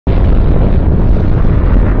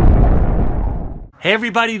Hey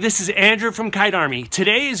everybody, this is Andrew from Kite Army.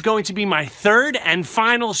 Today is going to be my third and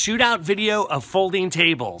final shootout video of folding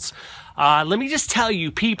tables. Let me just tell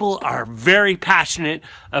you, people are very passionate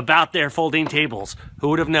about their folding tables. Who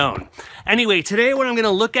would have known? Anyway, today what I'm going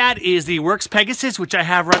to look at is the Worx Pegasus, which I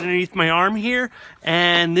have right underneath my arm here,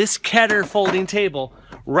 and this Keter folding table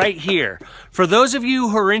right here. For those of you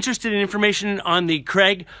who are interested in information on the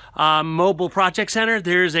Craig Mobile Project Center,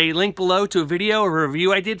 there's a link below to a video, a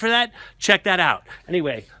review I did for that. Check that out.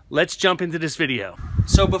 Anyway, let's jump into this video.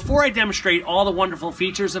 So before I demonstrate all the wonderful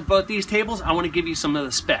features of both these tables, I want to give you some of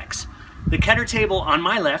the specs. The Keter table on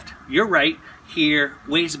my left, your right, here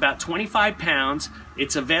weighs about 25 pounds.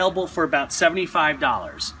 It's available for about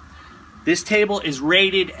 $75. This table is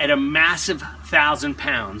rated at a massive 1,000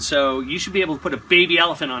 pounds, so you should be able to put a baby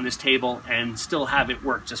elephant on this table and still have it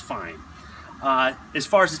work just fine. As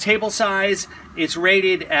far as the table size, it's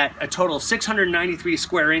rated at a total of 693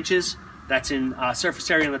 square inches. That's in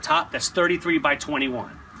surface area on the top. That's 33 by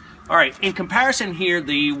 21. All right, in comparison here,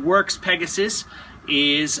 the Worx Pegasus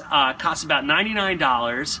costs about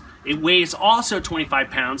 $99. It weighs also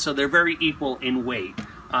 25 pounds, so they're very equal in weight.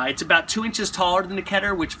 It's about 2 inches taller than the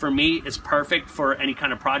Keter, which for me is perfect for any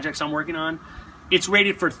kind of projects I'm working on. It's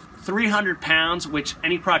rated for 300 pounds, which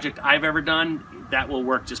any project I've ever done, that will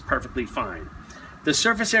work just perfectly fine. The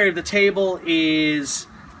surface area of the table is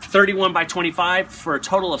 31 by 25 for a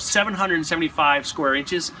total of 775 square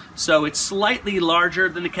inches, so it's slightly larger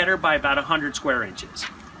than the Keter by about 100 square inches.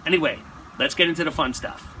 Anyway, let's get into the fun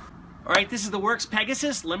stuff. All right, this is the Worx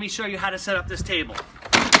Pegasus. Let me show you how to set up this table.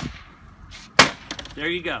 There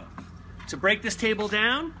you go. To break this table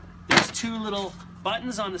down, there's two little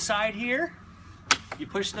buttons on the side here. You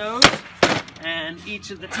push those, and each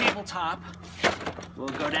of the tabletop will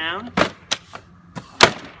go down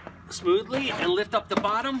smoothly and lift up the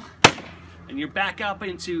bottom, and you're back up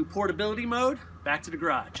into portability mode, back to the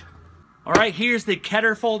garage. All right, here's the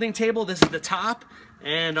Keter folding table. This is the top,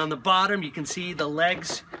 and on the bottom you can see the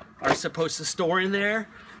legs are supposed to store in there.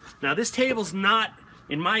 Now this table's not,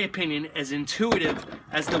 in my opinion, as intuitive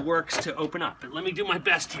as the Worx to open up, but let me do my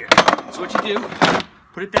best here. So what you do,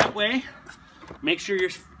 put it that way, make sure your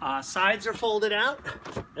sides are folded out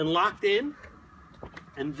and locked in,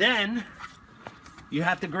 and then you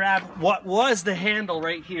have to grab what was the handle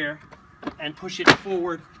right here and push it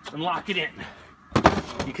forward and lock it in.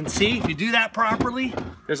 You can see, if you do that properly,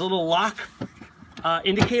 there's a little lock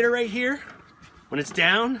indicator right here. When it's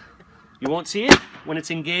down, you won't see it. When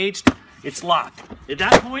it's engaged, it's locked. At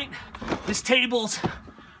that point, this table's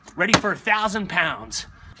ready for 1,000 pounds.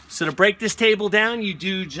 So to break this table down, you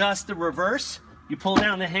do just the reverse. You pull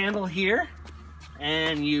down the handle here,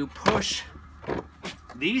 and you push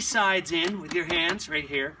these sides in with your hands right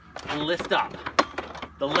here and lift up.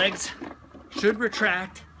 The legs should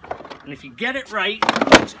retract, and if you get it right,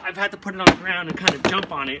 which I've had to put it on the ground and kind of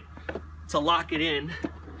jump on it to lock it in,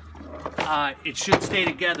 it should stay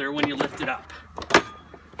together when you lift it up.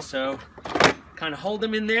 So kind of hold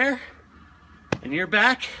them in there, and you're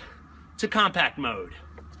back to compact mode.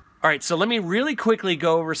 All right, so let me really quickly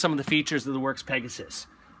go over some of the features of the Worx Pegasus.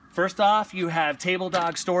 First off, you have table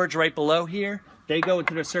dog storage right below here. They go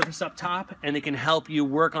into the surface up top, and they can help you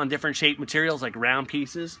work on different shaped materials like round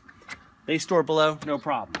pieces. They store below, no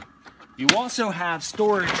problem. You also have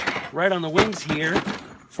storage right on the wings here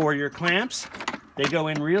for your clamps. They go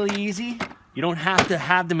in really easy. You don't have to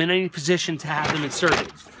have them in any position to have them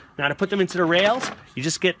inserted. Now to put them into the rails, you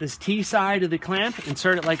just get this T side of the clamp,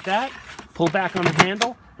 insert it like that, pull back on the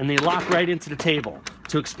handle, and they lock right into the table.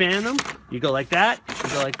 To expand them, you go like that,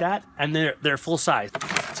 and they're full size.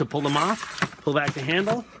 So pull them off, pull back the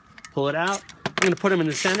handle, pull it out. I'm gonna put them in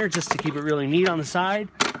the center just to keep it really neat on the side,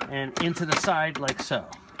 and into the side like so.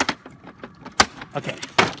 Okay.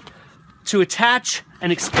 To attach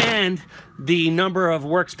and expand the number of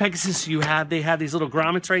Worx Pegasus you have, they have these little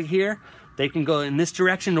grommets right here. They can go in this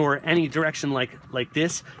direction or any direction like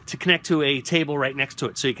this to connect to a table right next to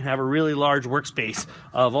it, so you can have a really large workspace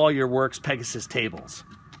of all your Worx Pegasus tables.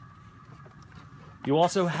 You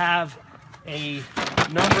also have a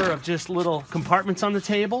number of just little compartments on the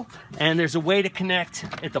table, and there's a way to connect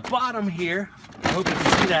at the bottom here. I hope you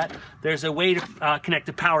can see that. There's a way to connect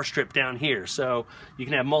the power strip down here, so you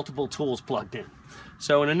can have multiple tools plugged in.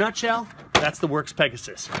 So in a nutshell, that's the Worx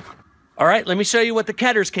Pegasus. All right, let me show you what the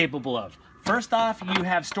Keter's capable of. First off, you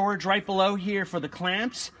have storage right below here for the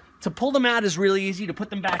clamps. To pull them out is really easy. To put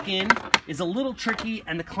them back in is a little tricky,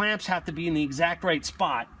 and the clamps have to be in the exact right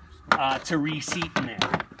spot to reseat in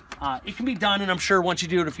there. It can be done, and I'm sure once you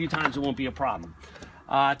do it a few times, it won't be a problem.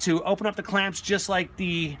 To open up the clamps, just like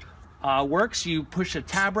the Worx, you push a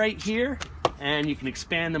tab right here, and you can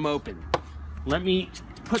expand them open. Let me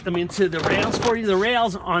put them into the rails for you. The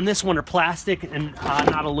rails on this one are plastic and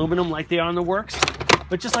not aluminum like they are on the Worx.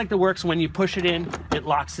 But just like the Worx, when you push it in, it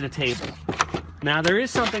locks to the table. Now there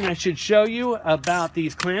is something I should show you about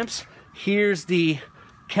these clamps. Here's the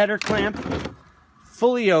Keter clamp,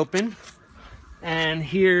 fully open, and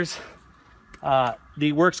here's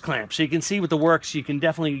the Worx clamp. So you can see with the Worx, you can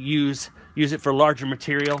definitely use it for larger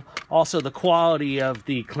material. Also, the quality of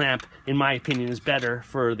the clamp, in my opinion, is better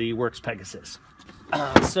for the Worx Pegasus.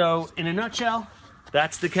 So in a nutshell,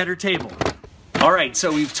 that's the Keter table. All right,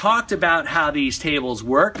 so we've talked about how these tables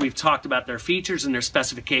work. We've talked about their features and their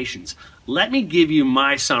specifications. Let me give you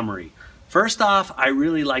my summary. First off, I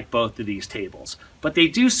really like both of these tables, but they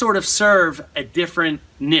do sort of serve a different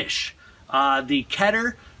niche. The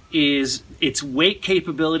Keter its weight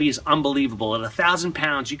capability is unbelievable. At 1,000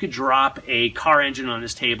 pounds, you could drop a car engine on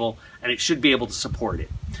this table and it should be able to support it.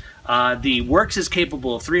 The Worx is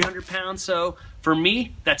capable of 300 pounds, so for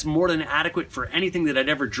me, that's more than adequate for anything that I'd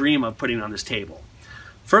ever dream of putting on this table.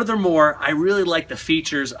 Furthermore, I really like the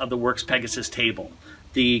features of the Worx Pegasus table.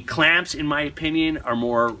 The clamps, in my opinion, are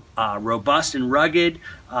more robust and rugged,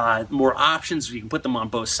 more options. You can put them on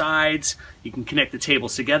both sides. You can connect the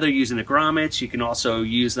tables together using the grommets. You can also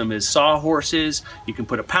use them as sawhorses. You can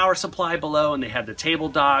put a power supply below, and they have the table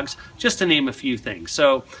dogs, just to name a few things.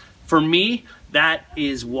 So for me, that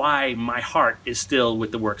is why my heart is still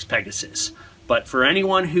with the Worx Pegasus. But for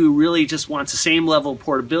anyone who really just wants the same level of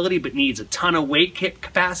portability but needs a ton of weight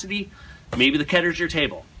capacity, maybe the Keter's your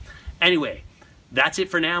table. Anyway, that's it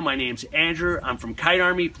for now. My name's Andrew. I'm from Kite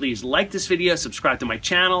Army. Please like this video, subscribe to my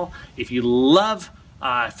channel. If you love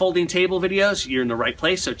folding table videos, you're in the right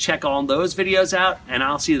place. So check all those videos out, and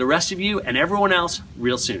I'll see the rest of you and everyone else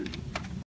real soon.